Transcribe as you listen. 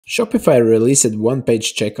Shopify released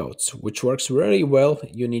one-page checkouts, which works very well.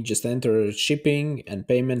 You need just enter shipping and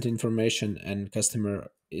payment information, and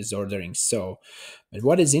customer is ordering. But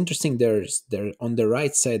what is interesting there on the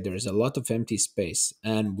right side there is a lot of empty space,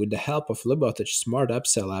 and with the help of Libautech Smart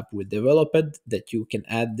Upsell app, we developed that you can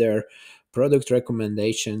add their product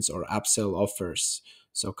recommendations or upsell offers.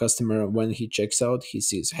 So customer when he checks out, he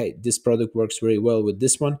sees, hey, this product works very well with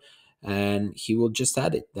this one, and he will just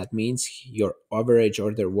add it. That means your average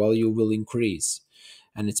order value will increase.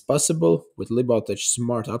 And it's possible with Libautech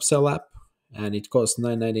Smart Upsell app, and it costs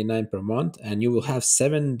 $9.99 per month, and you will have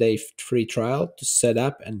 7-day free trial to set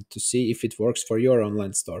up and to see if it works for your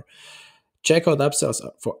online store. Checkout upsells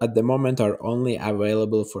for at the moment are only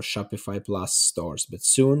available for Shopify Plus stores, but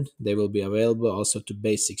soon they will be available also to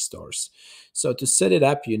basic stores. So to set it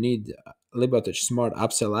up, you need Libautech Smart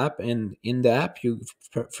Upsell app, and in the app, you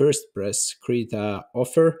first press create a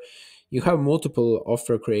offer. You have multiple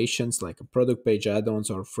offer creations like a product page add-ons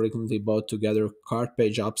or frequently bought together cart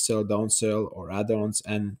page upsell, downsell, or add-ons,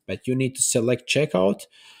 and but you need to select checkout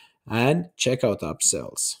and checkout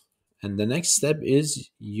upsells. And the next step is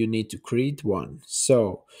you need to create one.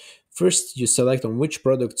 So first you select on which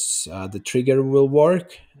products the trigger will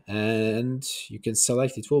work, and you can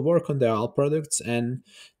select it will work on the all products, and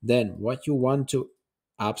then what you want to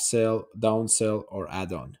upsell, downsell, or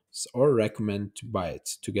add on, or recommend to buy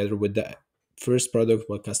it together with the first product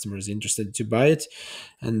what customer is interested to buy it.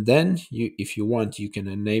 And then you, if you want, you can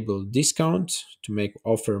enable discount to make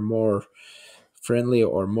offer more friendly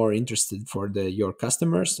or more interested for the your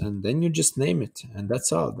customers, and then you just name it, and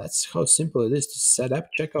that's all. That's how simple it is to set up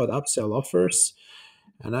checkout upsell offers.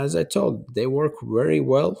 And as I told, they work very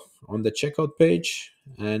well on the checkout page,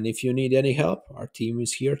 and if you need any help, our team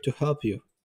is here to help you.